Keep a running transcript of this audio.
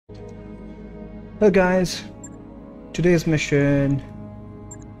Hello guys, today's mission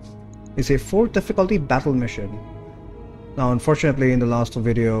is a 4th difficulty battle mission. Now unfortunately in the last two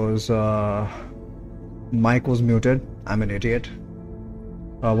videos Mike was muted. I'm an idiot.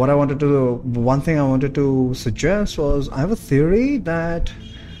 One thing I wanted to suggest was I have a theory that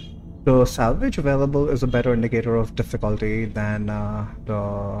the salvage available is a better indicator of difficulty than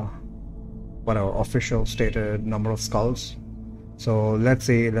the official stated number of skulls. So let's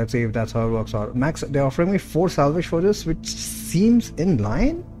see if that's how it works out. Max, they're offering me 4 salvage for this, which seems in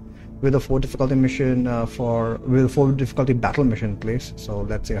line with a 4 difficulty mission with a 4 difficulty battle mission, please. So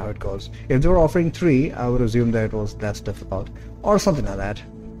let's see how it goes. If they were offering 3, I would assume that it was less difficult or something like that.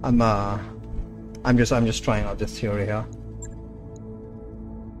 I'm just trying out this theory here.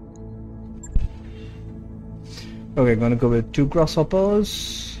 Okay, gonna go with 2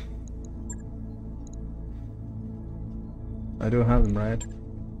 grasshoppers. I do have them, right?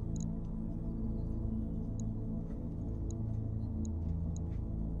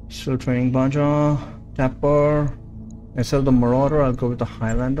 Still training Baja, Tapper. Instead of the Marauder, I'll go with the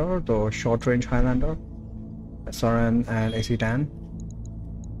Highlander, the short range Highlander. SRM and AC-10.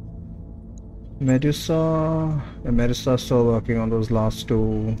 Medusa. Yeah, Medusa still working on those last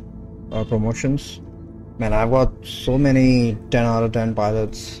 2 promotions. Man, I've got so many 10 out of 10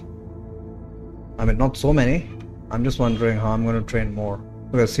 pilots. I mean, not so many. I'm just wondering how I'm going to train more,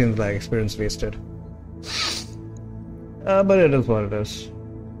 because it seems like experience wasted. But it is what it is.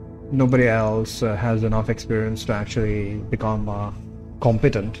 Nobody else has enough experience to actually become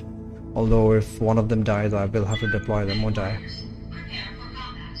competent. Although if one of them dies, I will have to deploy them or die.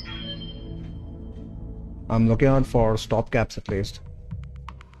 I'm looking out for stopgaps at least.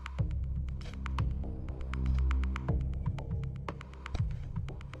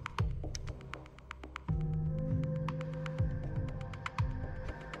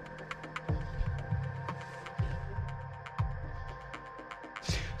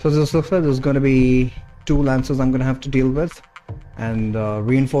 So this looks like there's going to be 2 lancers I'm going to have to deal with, and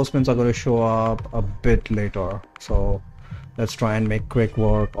reinforcements are going to show up a bit later. So let's try and make quick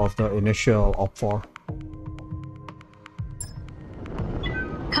work of the initial op-4.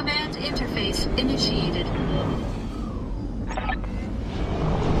 Command interface initiated.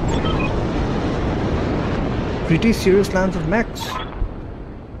 Pretty serious lines of mechs.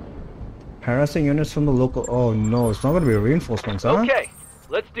 Harassing units from the local... Oh no, it's not going to be reinforcements, huh? Okay.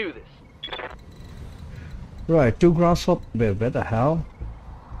 Let's do this. Right, 2 grasshopper. Wait, where the hell?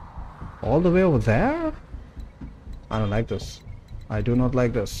 All the way over there? I don't like this. I do not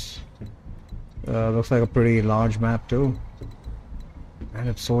like this. Looks like a pretty large map too. And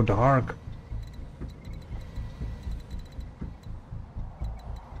it's so dark.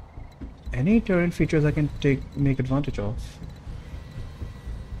 Any terrain features I can make advantage of?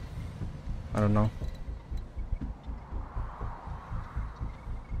 I don't know.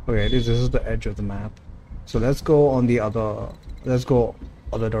 Okay, this is the edge of the map. So let's go on the other... Let's go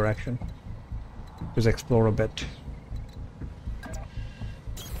other direction. Just explore a bit.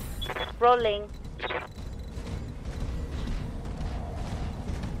 Rolling.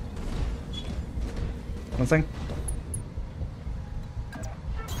 Nothing?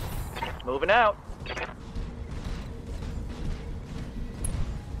 Moving out.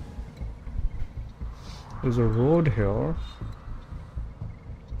 There's a road here.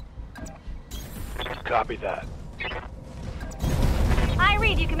 Copy that. I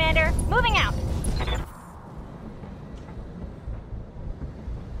read you, Commander. Moving out.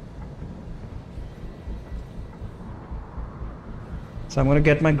 So I'm gonna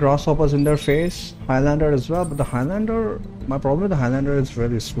get my grasshoppers in their face. Highlander as well, but the Highlander... My problem with the Highlander is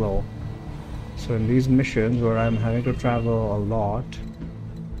really slow. So in these missions where I'm having to travel a lot,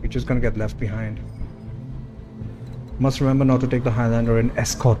 you're just gonna get left behind. Must remember not to take the Highlander in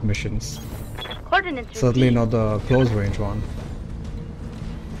escort missions. Coordinates Certainly received. not the close range one.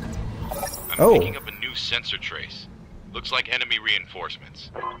 I'm picking up a new sensor trace. Looks like enemy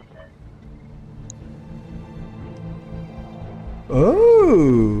reinforcements.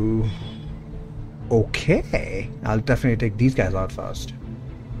 Oh! Okay. I'll definitely take these guys out first.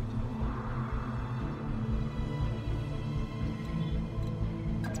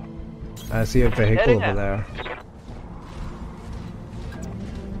 I see a vehicle Heading over out. there.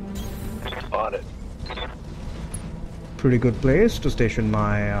 On it. Pretty good place to station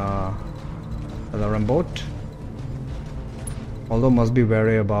my alarm boat. Although must be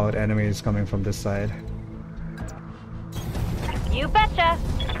wary about enemies coming from this side. You betcha.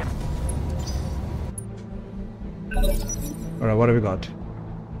 Alright, what have we got?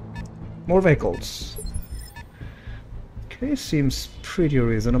 More vehicles. Okay, seems pretty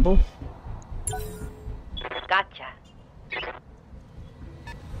reasonable. Gotcha.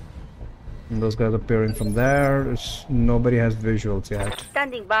 And those guys appearing from there. Nobody has visuals yet,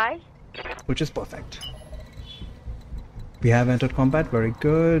 Standing by. which is perfect. We have entered combat. Very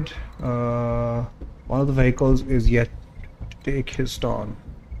good. One of the vehicles is yet to take his turn.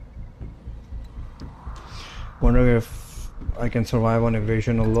 Wondering if I can survive on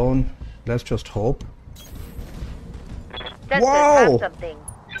evasion alone. Let's just hope. Sensors Whoa! have something.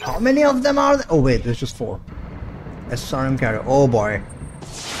 How many of them are there? Oh wait, there's just 4. SRM carrier. Oh boy.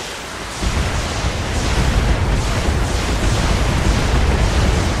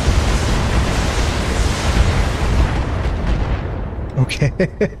 Okay.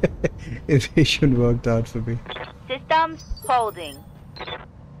 Evasion worked out for me. Systems holding.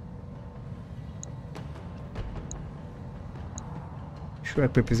 Sure,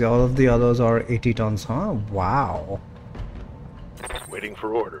 PPC. All of the others are 80 tons, huh? Wow. Waiting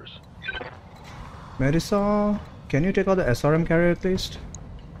for orders. Marisa, can you take out the SRM carrier at least?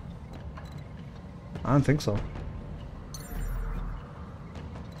 I don't think so.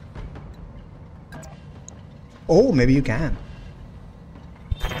 Oh, maybe you can.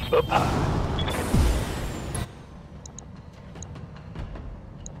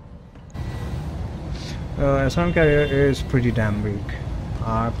 SRM carrier is pretty damn weak.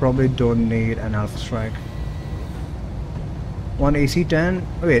 I probably don't need an Alpha Strike. One AC-10.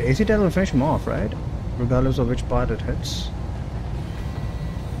 Wait, AC-10 will finish him off, right? Regardless of which part it hits.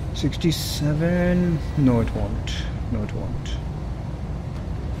 67. No, it won't. No, it won't.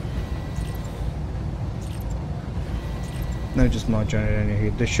 No, just not generate any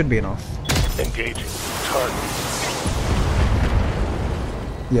heat. This should be enough. Engaging. Target.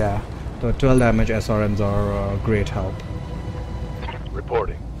 Yeah, the 12 damage SRMs are great help.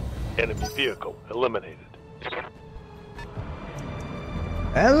 Reporting. Enemy vehicle eliminated.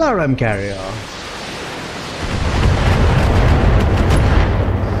 LRM carrier.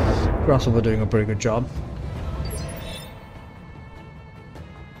 Crossover doing a pretty good job.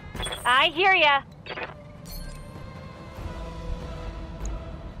 I hear ya.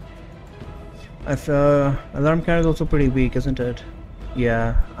 Alarm carrier is also pretty weak, isn't it?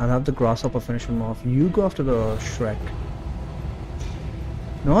 Yeah, I'll have the grasshopper finish him off. You go after the Shrek.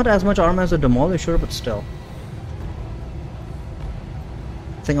 Not as much armor as a demolisher, but still.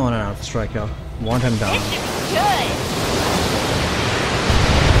 I think I want an Alpha Strike here. Want him down. Good.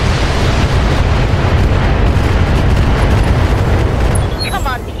 Come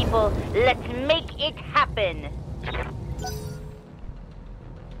on, people. Let's make it happen.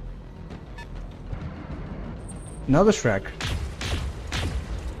 Another Shrek.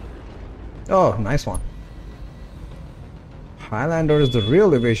 Oh, nice one. Highlander is the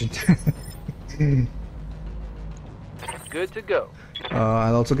real evasion. Good to go.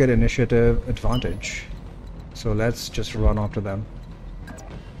 I'll also get initiative advantage. So let's just run after them.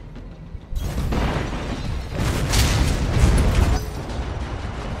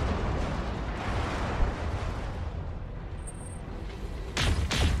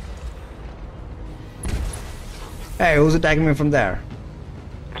 Hey, who's attacking me from there?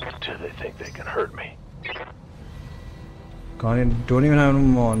 Do they think they can hurt me? Don't even have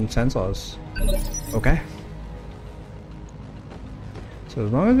them on sensors. Okay. So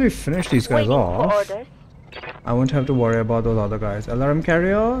as long as we finish these guys Waiting for off, orders. I won't have to worry about those other guys. Alarm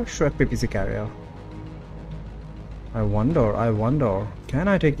carrier, Shrek PPC carrier. I wonder, can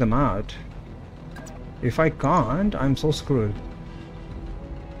I take them out? If I can't, I'm so screwed.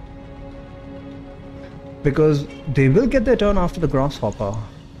 Because they will get their turn after the grasshopper.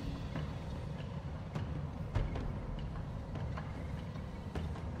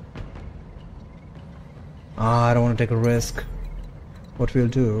 I don't want to take a risk. What we'll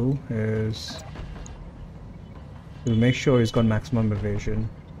do is we'll make sure he's got maximum evasion.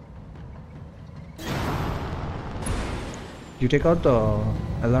 You take out the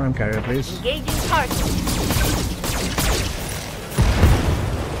alarm carrier, please. Engaging target.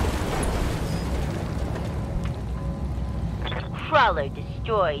 Crawler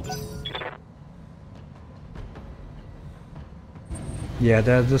destroyed. Yeah,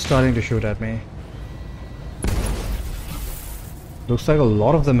 they're just starting to shoot at me. Looks like a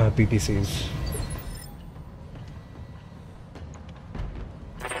lot of them have PPCs.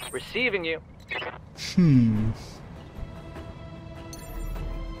 Receiving you.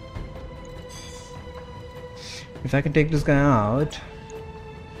 If I can take this guy out,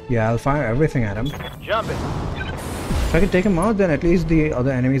 yeah, I'll fire everything at him. Jumping. If I can take him out, then at least the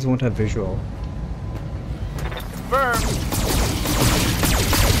other enemies won't have visual. Firm.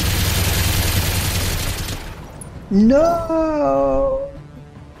 No!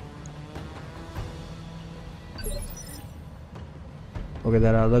 Okay,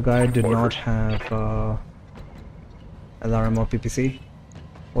 that other guy did not have LRM or PPC.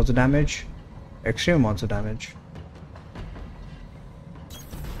 What's the damage? Extreme amounts of damage.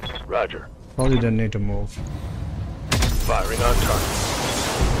 Roger. Probably didn't need to move. Firing on target.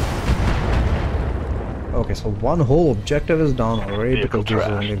 Okay, so one whole objective is down already Vehicle because these are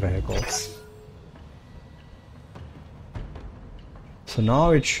trashed. only vehicles. So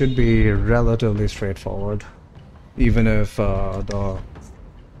now it should be relatively straightforward, even if the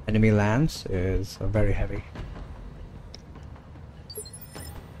enemy lands is very heavy.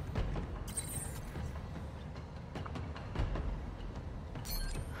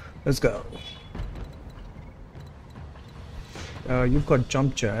 Let's go. You've got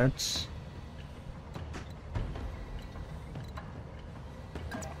jump jets.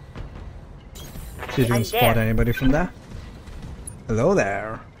 See if you can I'm spot there. anybody from there. Hello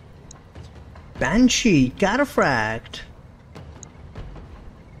there. Banshee, Cataphract.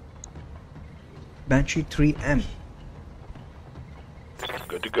 Banshee 3M.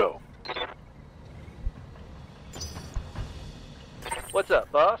 Good to go. What's up,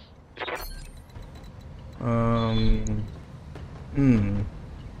 boss?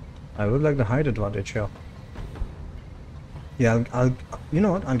 I would like the height advantage here. Yeah, I'll you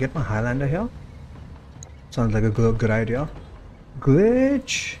know what? I'll get my Highlander here. Sounds like a good idea.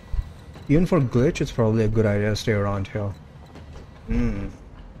 Glitch. Even for glitch, it's probably a good idea to stay around here. And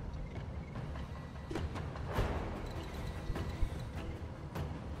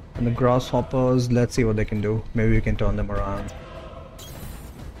the grasshoppers, let's see what they can do. Maybe we can turn them around.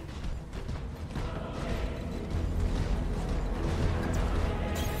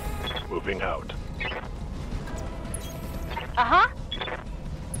 Moving out. Uh-huh.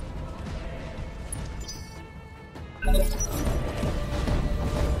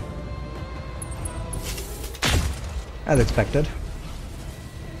 As expected.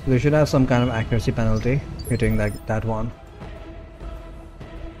 They should have some kind of accuracy penalty hitting like that one.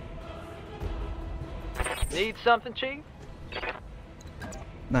 Need something, Chief?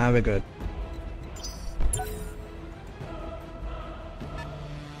 Nah, we're good.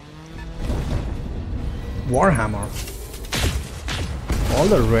 Warhammer. All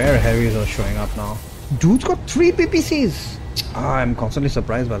the rare heavies are showing up now. Dude's got 3 PPCs! I'm constantly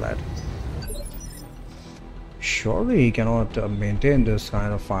surprised by that. Surely he cannot maintain this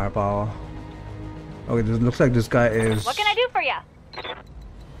kind of firepower. Okay, this looks like this guy is What can I do for you?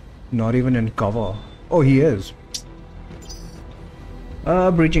 not even in cover. Oh, he is.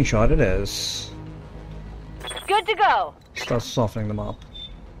 Breaching shot it is. Good to go. Start softening them up.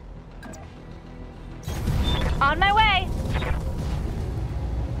 On my way.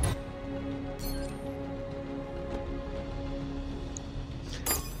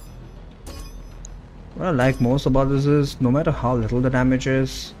 What I like most about this is, no matter how little the damage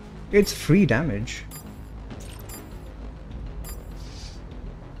is, it's free damage.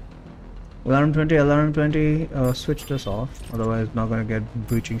 Alarm 20, alarm 20, switch this off, otherwise not gonna get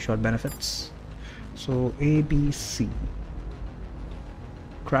breaching shot benefits. So A, B, C.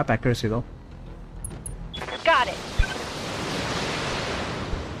 Crap accuracy though. Got it.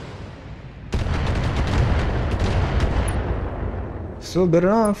 Still good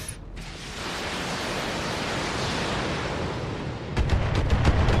enough.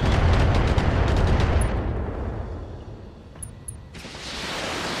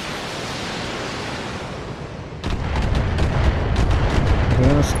 I'm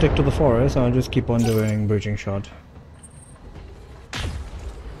gonna stick to the forest, I'll just keep on doing breaching shot.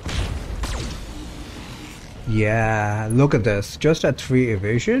 Yeah, look at this. Just at 3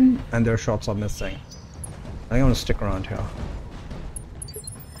 evasion and their shots are missing. I think I'm gonna stick around here.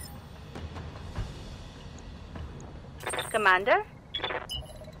 Commander?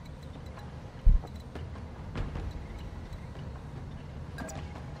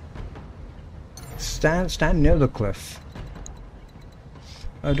 Stand near the cliff.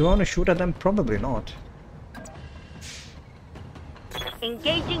 Do I want to shoot at them? Probably not.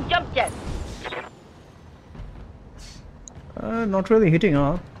 Engaging jump jet. Not really hitting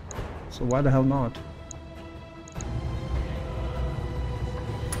her. So why the hell not?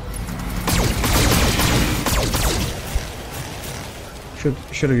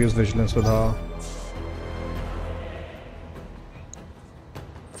 Should have used vigilance with her.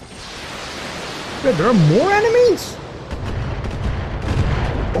 Wait, there are more enemies?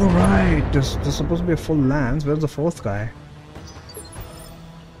 Alright, there's supposed to be a full lance. Where's the 4th guy?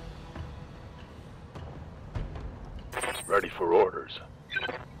 Ready for orders.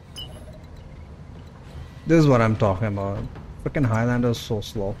 This is what I'm talking about. Frickin' Highlander's so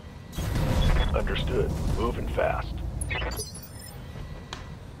slow. Understood. Moving fast.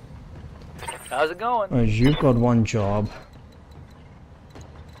 How's it going? You've got one job.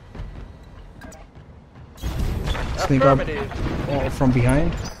 Sneak up from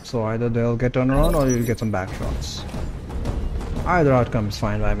behind, so either they'll get turned around or you'll get some back shots. Either outcome is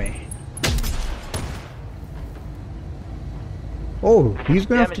fine by me. Oh, he's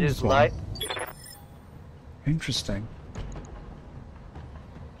going after this one. Light. Interesting.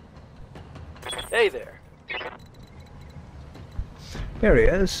 Hey there. Here he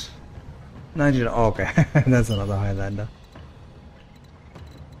is. 90. Oh, okay, that's another Highlander.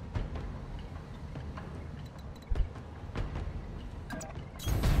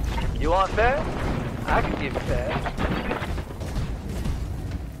 You want fast? I can give you fast.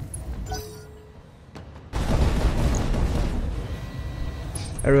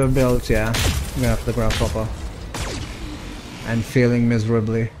 Area built, yeah. Going after the grasshopper. And failing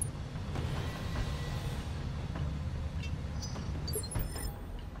miserably.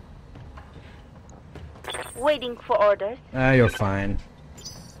 Waiting for orders. You're fine.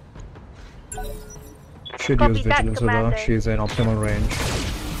 Should Copy use that, vigilance with her. Commander. She's in optimal range.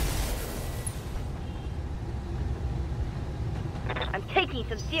 I'm taking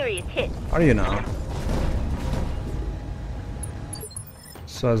some serious hits. Are you now?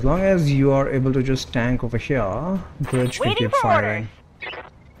 So as long as you are able to just tank over here, Bridge can Waiting keep for firing.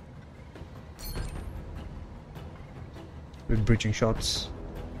 With breaching shots.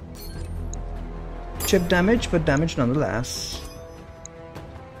 Chip damage, but damage nonetheless.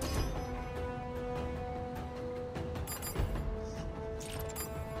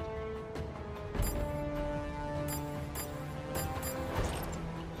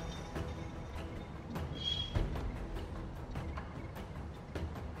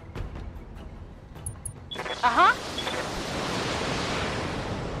 Uh-huh.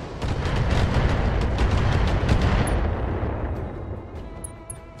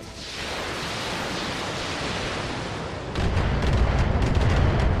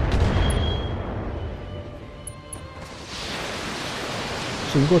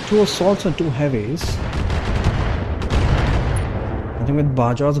 So we've got 2 assaults and 2 heavies. I think with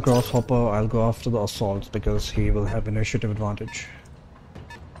Bajar's grasshopper, I'll go after the assaults because he will have initiative advantage.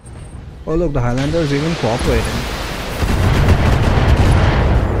 Oh look, the Highlander is even cooperating.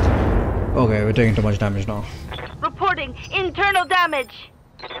 Okay, we're taking too much damage now. Reporting internal damage.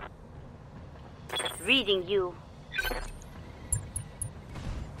 Reading you.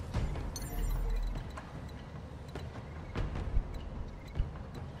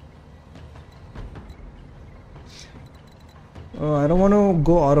 Oh, I don't want to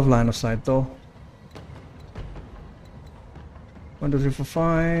go out of line of sight though. 1, 2, 3, 4,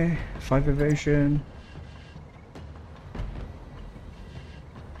 5. 5 evasion.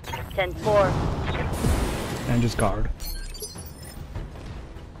 10-4. And just guard.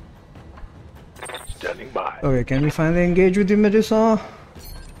 Standing by. Okay, can we finally engage with you, Medusa?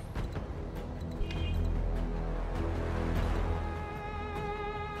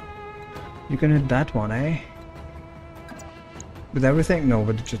 You can hit that one, eh? With everything? No,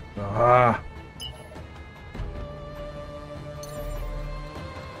 but it just... Ah!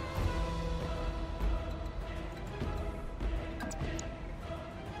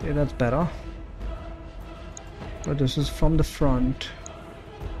 Yeah, that's better. But this is from the front.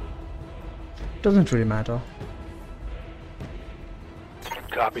 Doesn't really matter.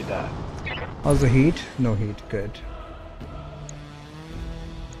 Copy that. How's the heat? No heat. Good.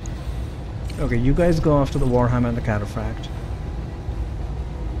 Okay, you guys go after the Warhammer and the Cataphract.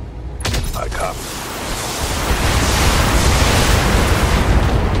 I copy.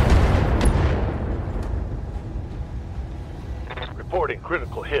 Reporting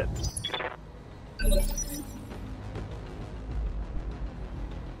critical hit.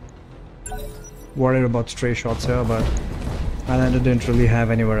 Worried about stray shots here, but Highlander didn't really have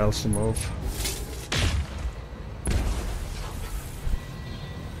anywhere else to move.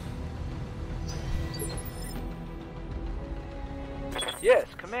 Yes,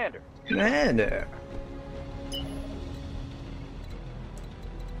 Commander. Commander!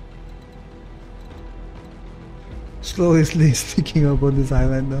 Slowly sneaking up on this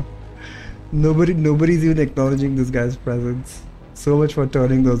Highlander. Nobody's even acknowledging this guy's presence. So much for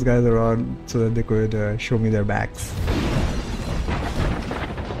turning those guys around so that they could show me their backs.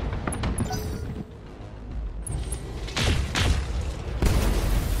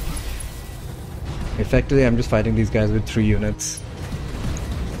 Effectively, I'm just fighting these guys with 3 units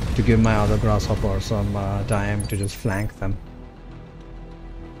to give my other grasshopper some time to just flank them.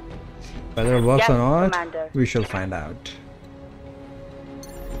 Whether it works Yes, or not, Commander. we shall find out.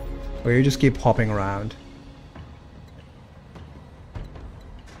 Or you just keep hopping around.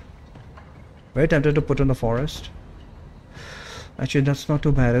 Very tempted to put in the forest. Actually, that's not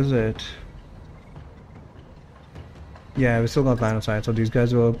too bad, is it? Yeah, we still got line of sight, so these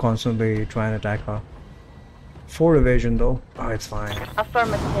guys will constantly try and attack her. 4 evasion though. Oh, it's fine.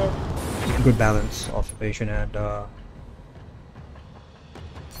 Affirmative. Good balance of evasion and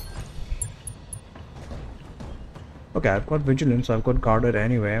okay, I've got vigilance, I've got guarded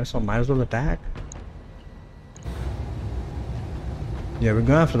anyway, so might as well attack. Yeah, we're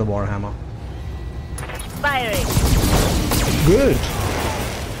going after the Warhammer. Firing. Good!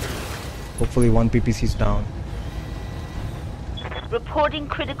 Hopefully 1 PPC's down. Reporting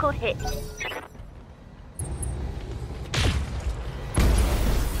critical hit.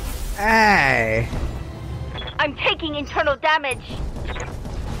 Hey! I'm taking internal damage.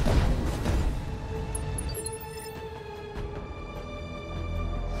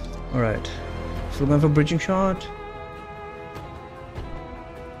 Alright. So we're going for bridging shot.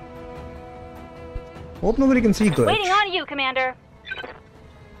 Hope nobody can see good. Waiting on you, Commander.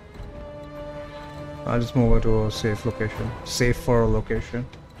 I'll just move over to a safe location. Safer location.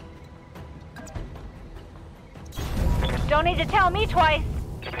 Don't need to tell me twice.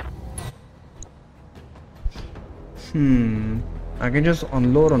 I can just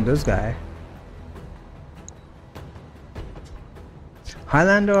unload on this guy.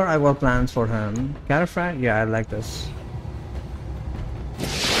 Highlander, I got plans for him. Cataphragm, yeah, I like this.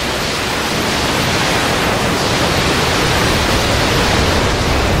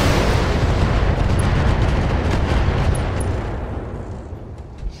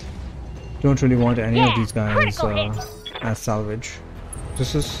 Don't really want any of these guys as salvage.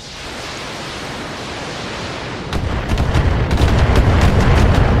 This is...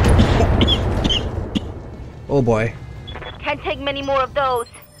 oh boy. Can't take many more of those.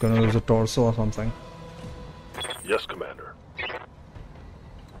 Gonna lose a torso or something. Yes, Commander.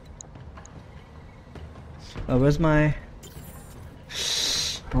 Where's my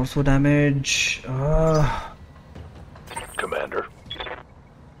torso damage? Commander.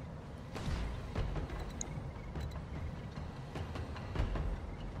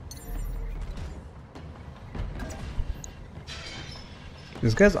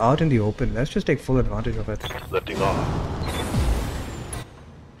 This guy's out in the open. Let's just take full advantage of it. Lifting off.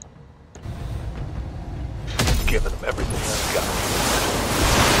 Giving them everything I've got.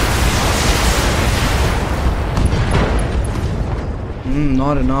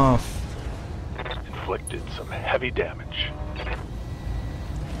 Not enough. Inflicted some heavy damage.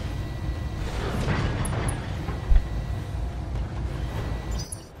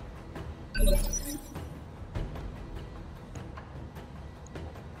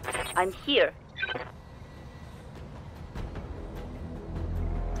 I'm here.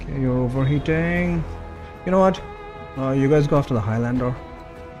 Okay, you're overheating. You know what? You guys go after the Highlander.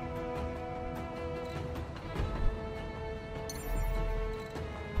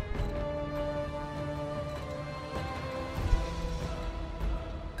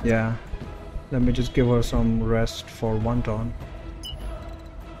 Yeah. Let me just give her some rest for 1 turn.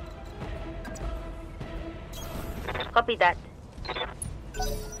 Copy that.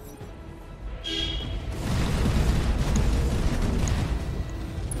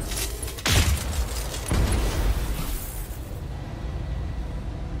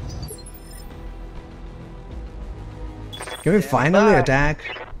 Can we finally attack?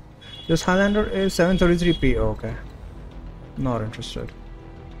 This Highlander is 733p. Oh, okay. Not interested.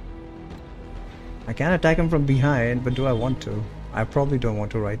 I can attack him from behind, but do I want to? I probably don't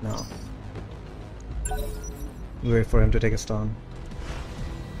want to right now. Wait for him to take a stun.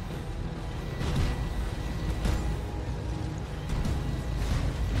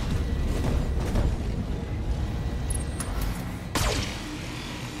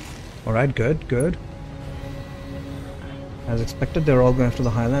 Alright, good, good. As expected, they're all going after the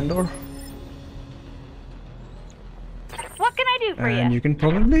Highlander. What can I do for And you? you can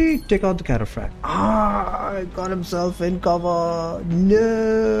probably take out the Cataphragm. Ah, I got himself in cover.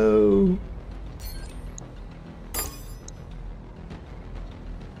 No.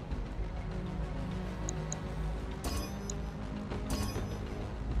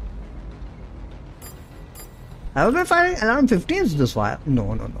 Have I been firing alarm 15s this while?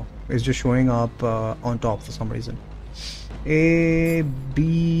 No, no, no. It's just showing up on top for some reason. A,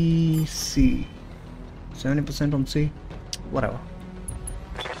 B, C. 70% on C. Whatever.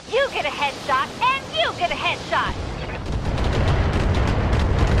 You get a headshot, and you get a headshot.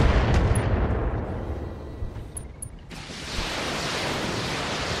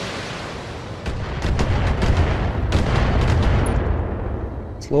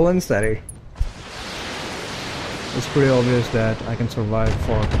 Slow and steady. It's pretty obvious that I can survive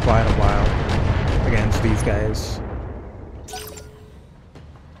for quite a while. against these guys.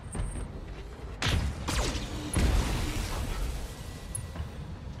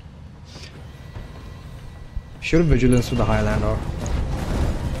 Should have vigilance with the Highlander.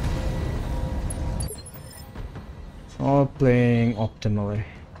 All playing optimally.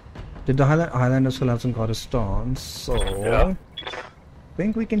 Did the Highlander still hasn't got a stance, so Yeah. I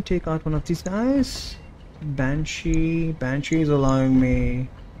think we can take out one of these guys. Banshee is allowing me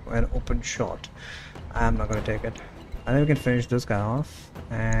an open shot. I'm not gonna take it. I think we can finish this guy off.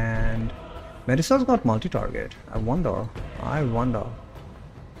 And Medisa's got multi-target. I wonder.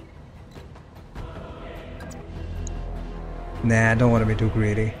 Nah, I don't want to be too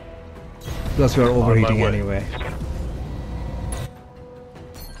greedy. Plus we are overheating way. anyway.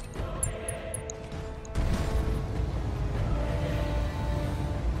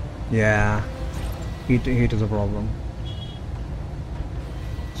 Yeah, heat is a problem.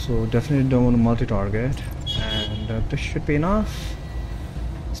 So definitely don't want to multi-target, and this should be enough.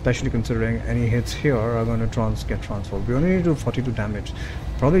 Especially considering any hits here are going to get transferred. We only need to do 42 damage.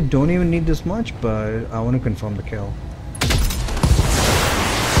 Probably don't even need this much, but I want to confirm the kill.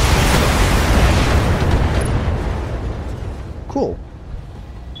 Cool.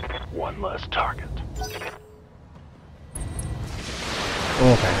 One less target.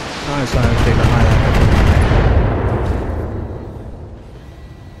 Okay. Now it's time to take a Highlander.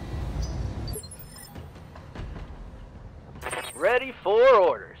 Ready for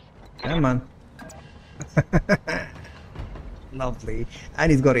orders. Yeah, man. Lovely.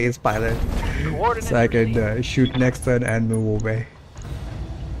 And he's got ace pilot. Coordinates So I received. can shoot next turn and move away.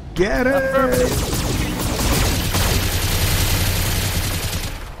 Get it!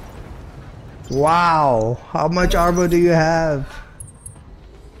 Wow! How much armor do you have?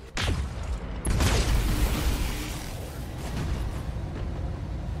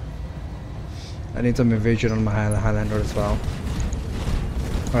 I need some evasion on my Highlander as well.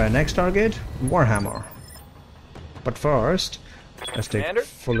 Alright, next target, Warhammer. But first, let's take Commander?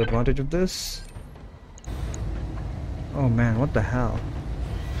 full advantage of this. Oh man, what the hell?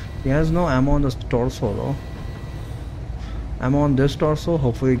 He has no ammo on this torso though. Ammo on this torso,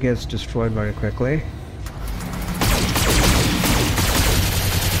 hopefully it gets destroyed very quickly.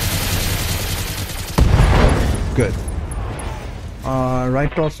 Good.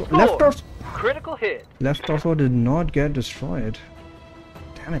 Right torso, left Score. torso. Critical hit. Left torso did not get destroyed.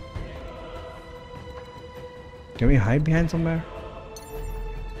 Damn it. Can we hide behind somewhere?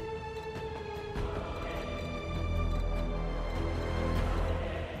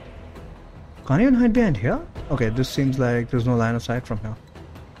 Can't even hide behind here? Okay, this seems like there's no line of sight from here.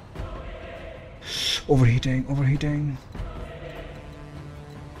 Overheating.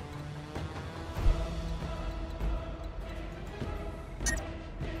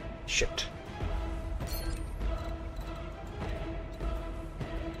 Shit.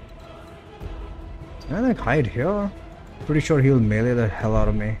 Can I like hide here? Pretty sure he'll melee the hell out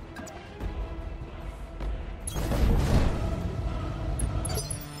of me.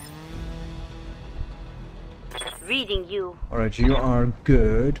 Reading you. Alright, you are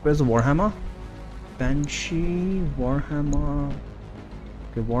good. Where's the Warhammer? Banshee, Warhammer.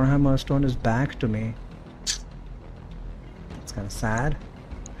 Okay, Warhammer has turned his back to me. That's kind of sad.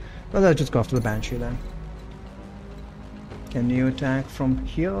 Well, let's just go after the Banshee then. Can you attack from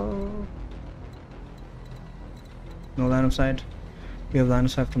here? No line of sight. We have line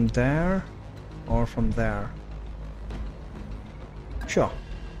of sight from there or from there. Sure.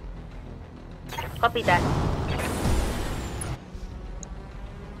 Copy that.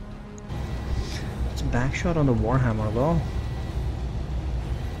 It's a back shot on the Warhammer though.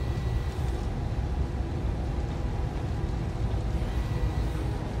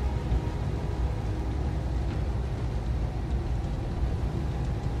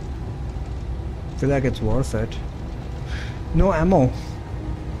 I feel like it's worth it. No ammo.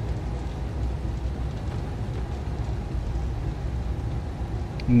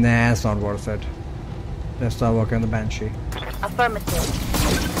 Nah, it's not worth it. Let's start working on the Banshee. Affirmative.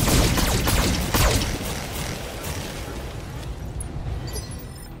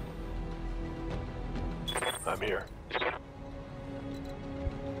 I'm here.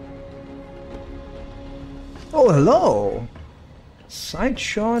 Oh, hello! Side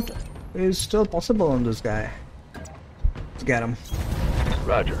shot is still possible on this guy. Let's get him.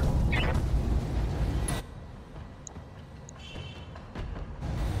 Roger.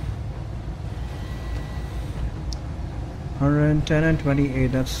 $110 and 28.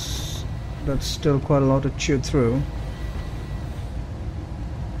 That's still quite a lot to chew through.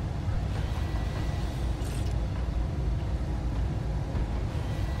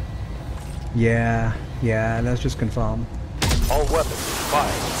 Yeah, yeah, let's just confirm. All weapons,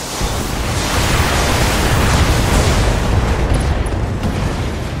 fire.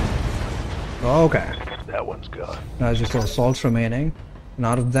 Okay. That one's gone. Now it's just the assaults remaining. And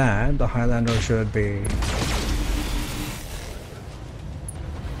out of that, the Highlander should be...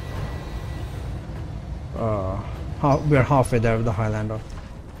 we're halfway there with the Highlander.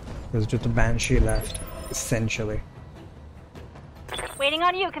 There's just a Banshee left, essentially. Waiting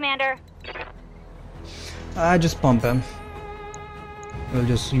on you, Commander. I just pump him. We'll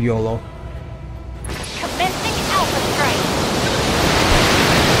just YOLO. Commencing Alpha Strike.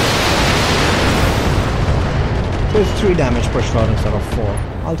 There's 3 damage per shot instead of 4.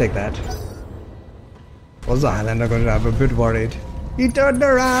 I'll take that. Was the Highlander going to have a bit worried? He turned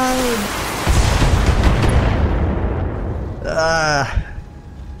around!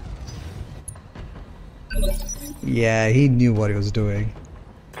 Yeah, he knew what he was doing.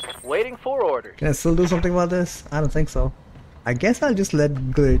 Waiting for orders. Can I still do something about this? I don't think so. I guess I'll just let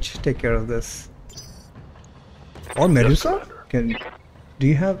Glitch take care of this. Or Medusa? Do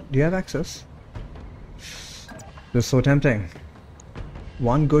you have access? This is so tempting.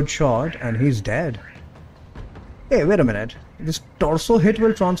 One good shot and he's dead. Hey, wait a minute. This torso hit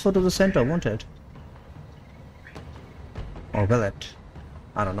will transfer to the center, won't it? Or will it?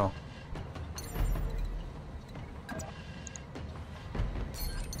 I don't know.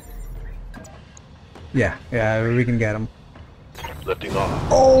 Yeah, we can get him. Lifting off.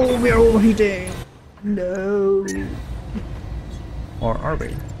 Oh, we're overheating! No! Or are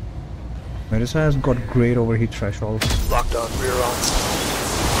we? Medusa has got great overheat thresholds. Locked on rear on.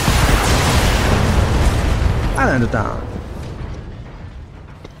 Highlander down.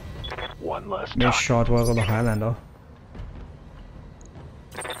 One less Nice target. shot work of the Highlander.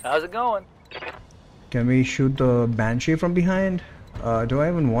 How's it going? Can we shoot the Banshee from behind? Do I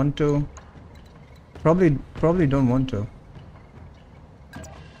even want to? Probably don't want to.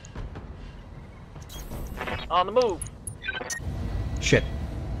 On the move. Shit.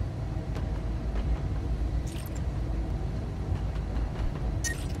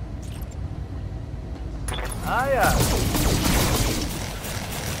 Aye,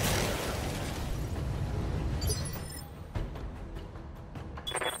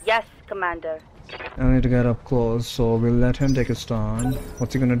 Yes, Commander. I need to get up close, so we'll let him take his turn.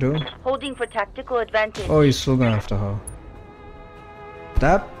 What's he gonna do? Holding for tactical advantage. Oh, he's still going after her.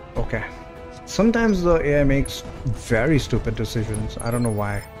 That? Okay. Sometimes the AI makes very stupid decisions. I don't know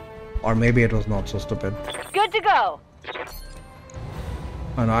why. Or maybe it was not so stupid. Good to go.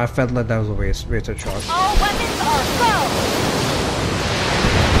 I know, I felt like that was a wasted shot. All weapons are go.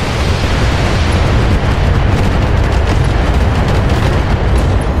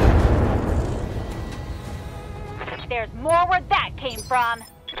 There's more where that came from.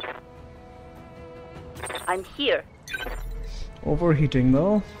 I'm here. Overheating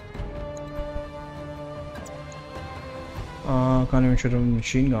though. Can't even shoot him with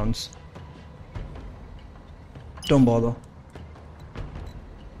machine guns. Don't bother.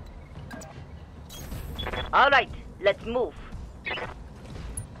 All right, let's move.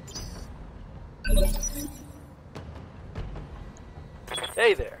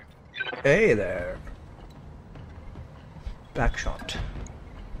 Hey there. Hey there. Back shot.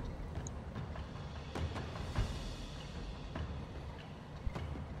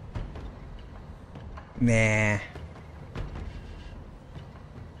 Nah.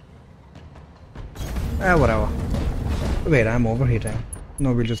 Whatever. Wait, I'm overheating.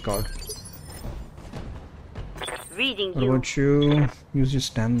 No, we just got. Reading What you. about you? You just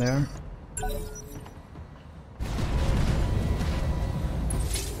stand there.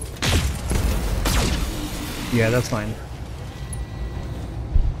 Yeah, that's fine.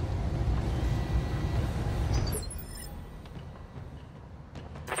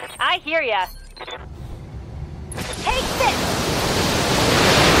 I hear ya. Take this!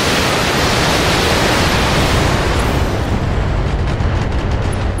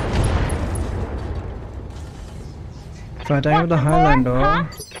 If I attack with the Want more, Highlander, huh?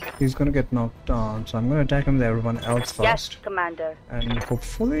 he's gonna get knocked down. So I'm gonna attack him with everyone else Yes, first. Commander. And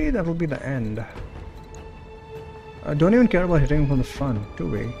hopefully that will be the end. I don't even care about hitting him from the front, do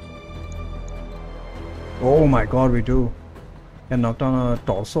we? Oh my god, we do. Can knock down a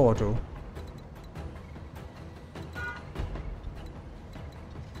torso or two.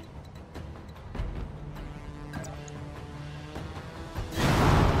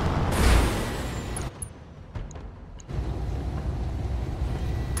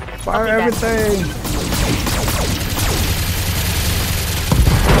 Fire everything!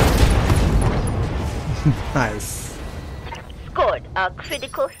 Nice. Scored a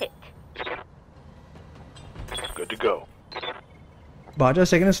critical hit. Good to go. Baja's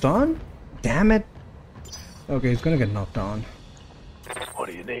taking his turn? Damn it. Okay, he's gonna get knocked down. What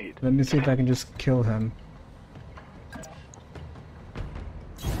do you need? Let me see if I can just kill him.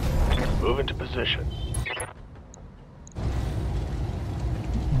 Move into position.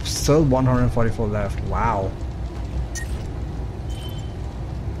 Still 144 left. Wow.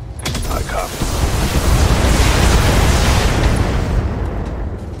 I copy.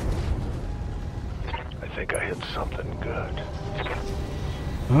 I think I hit something good.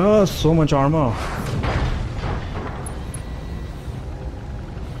 Oh, so much armor.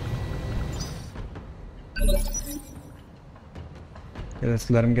 Okay, let's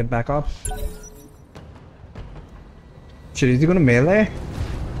let him get back up. Shit, is he gonna melee?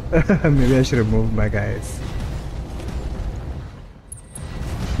 Maybe I should have moved my guys.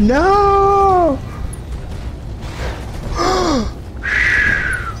 No!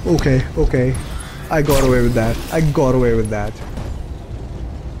 Okay, okay. I got away with that. I got away with that.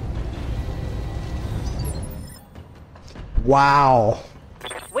 Wow.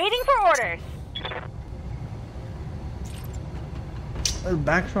 Waiting for orders. Well,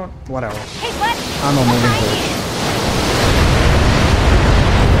 backshot, whatever. Hey, what? I'm a moving coach.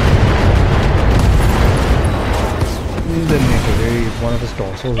 He didn't need to read. One of his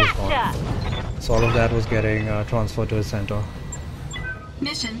torsos was gone. Gotcha. So all of that was getting transferred to his center.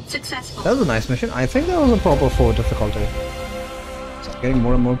 Mission successful. That was a nice mission. I think that was a proper 4 difficulty. So I'm getting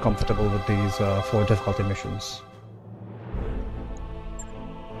more and more comfortable with these 4 difficulty missions.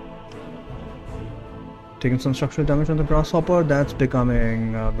 Taking some structural damage on the grasshopper, that's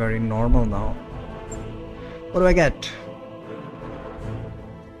becoming very normal now. What do I get?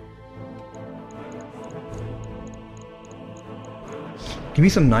 Give me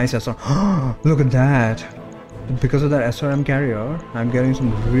some nice SR. Look at that! Because of that SRM carrier, I'm getting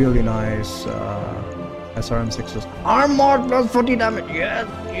some really nice SRM 6s. Armor plus 40 damage! Yes!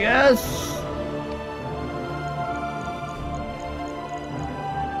 Yes!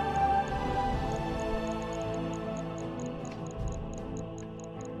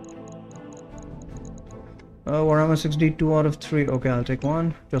 Warhammer 6D 2 out of 3. Okay, I'll take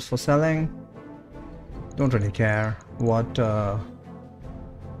one just for selling. Don't really care what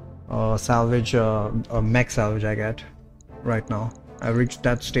salvage, mech salvage I get right now. I've reached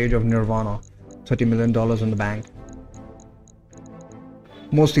that stage of nirvana. $30 million in the bank.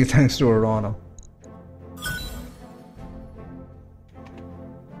 Mostly thanks to Arana.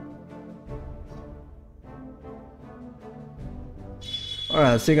 Alright,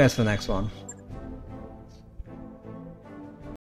 I'll see you guys for the next one.